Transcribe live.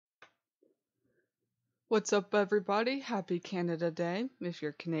What's up, everybody? Happy Canada Day if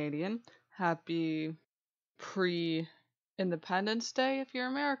you're Canadian. Happy pre-Independence Day if you're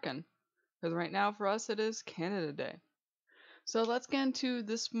American. Because right now for us it is Canada Day. So let's get into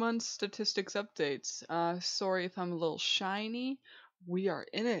this month's statistics updates. Sorry if I'm a little shiny. We are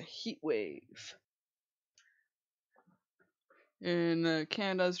in a heat wave. And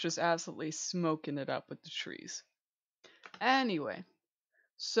Canada's just absolutely smoking it up with the trees. Anyway.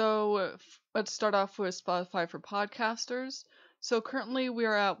 So let's start off with Spotify for podcasters. So currently we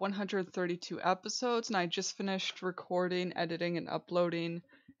are at 132 episodes, and I just finished recording, editing, and uploading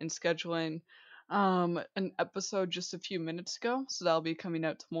and scheduling an episode just a few minutes ago. So that'll be coming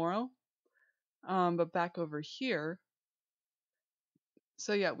out tomorrow. But back over here.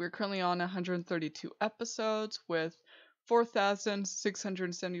 So yeah, we're currently on 132 episodes with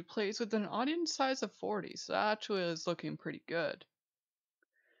 4,670 plays with an audience size of 40. So that actually is looking pretty good.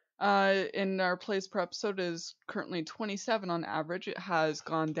 And our plays per episode is currently 27 on average. It has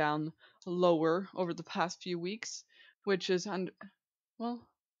gone down lower over the past few weeks, which is well,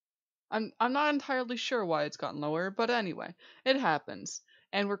 I'm not entirely sure why it's gotten lower, but anyway, it happens.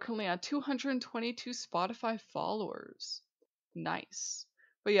 And we're currently at 222 Spotify followers. Nice.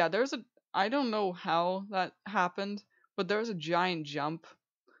 But yeah, I don't know how that happened, but there was a giant jump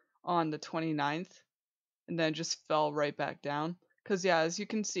on the 29th and then just fell right back down. Because, yeah, as you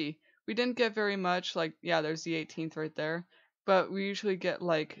can see, we didn't get very much. Like, yeah, there's the 18th right there. But we usually get,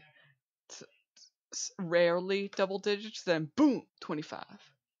 like, rarely double digits, then boom, 25.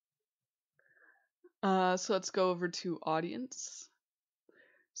 So let's go over to audience.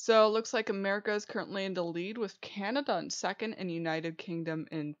 So it looks like America is currently in the lead with Canada in second and United Kingdom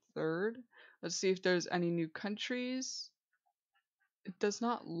in third. Let's see if there's any new countries. It does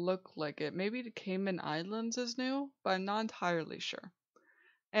not look like it. Maybe the Cayman Islands is new, but I'm not entirely sure.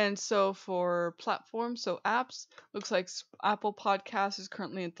 And so for platforms, so apps, looks like Apple Podcasts is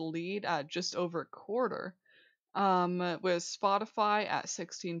currently at the lead at just over a quarter, with Spotify at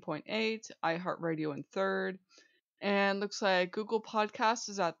 16.8, iHeartRadio in third, and looks like Google Podcasts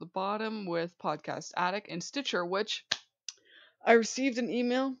is at the bottom with Podcast Addict and Stitcher, which I received an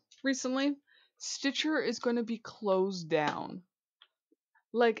email recently. Stitcher is going to be closed down.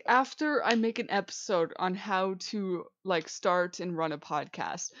 Like, after I make an episode on how to, like, start and run a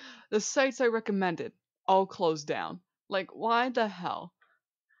podcast, the sites I recommended all closed down. Like, why the hell?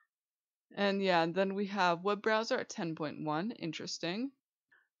 And yeah, then we have web browser at 10.1. Interesting.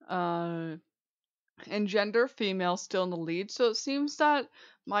 And gender, female, still in the lead. So it seems that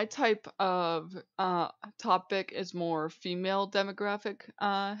my type of topic is more female demographic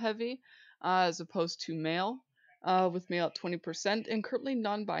heavy, as opposed to male. With male at 20%, and currently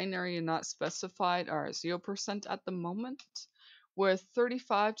non-binary and not specified are 0% at the moment, with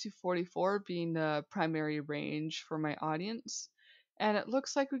 35 to 44 being the primary range for my audience. And it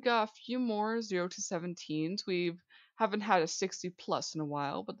looks like we got a few more 0 to 17s. We haven't had a 60 plus in a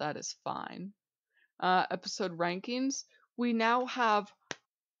while, but that is fine. Episode rankings, we now have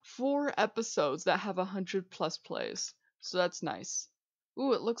 4 episodes that have 100 plus plays, so that's nice.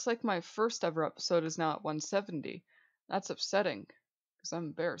 Ooh, it looks like my first ever episode is now at 170. That's upsetting, because I'm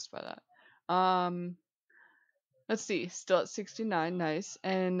embarrassed by that. Let's see, still at 69, nice.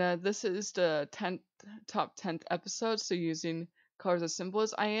 And this is the top 10th episode, so using colors as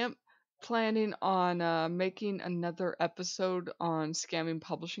symbols. I am planning on making another episode on scamming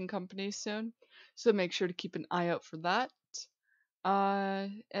publishing companies soon, so make sure to keep an eye out for that.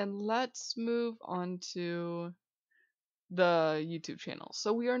 And let's move on to the YouTube channel.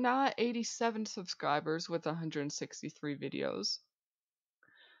 So we are now at 87 subscribers with 163 videos.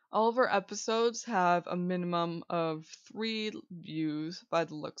 All of our episodes have a minimum of 3 views by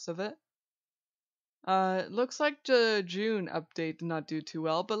the looks of it. It looks like the June update did not do too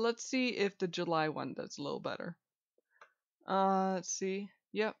well, but let's see if the July one does a little better. Let's see.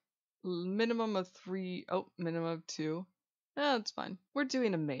 Yep. Minimum of 3. Oh, minimum of 2. Yeah, that's fine. We're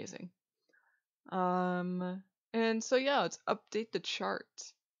doing amazing. And so yeah, let's update the chart.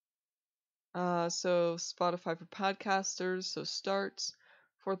 So Spotify for podcasters, so starts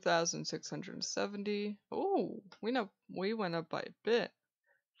 4,670. Oh, we went up by a bit.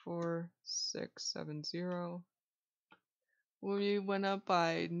 4,670. We went up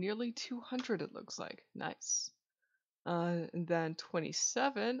by nearly 200, it looks like. Nice. And then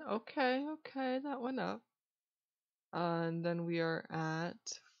 27. Okay, that went up. And then we are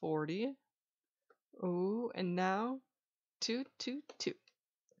at 40. Oh, and now 222.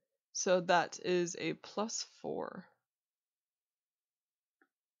 So that is a +4.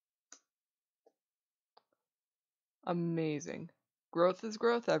 Amazing. Growth is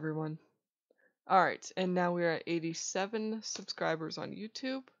growth, everyone. Alright, and now we're at 87 subscribers on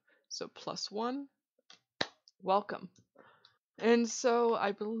YouTube. So +1. Welcome. And so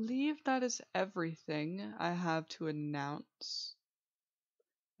I believe that is everything I have to announce.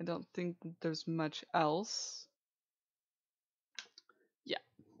 I don't think there's much else. Yeah.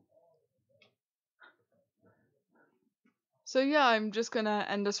 So yeah, I'm just gonna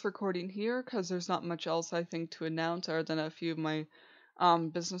end this recording here because there's not much else I think to announce other than a few of my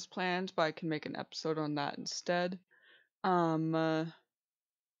business plans, but I can make an episode on that instead. Um, uh,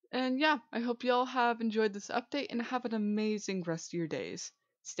 and yeah, I hope y'all have enjoyed this update and have an amazing rest of your days.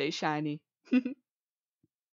 Stay shiny.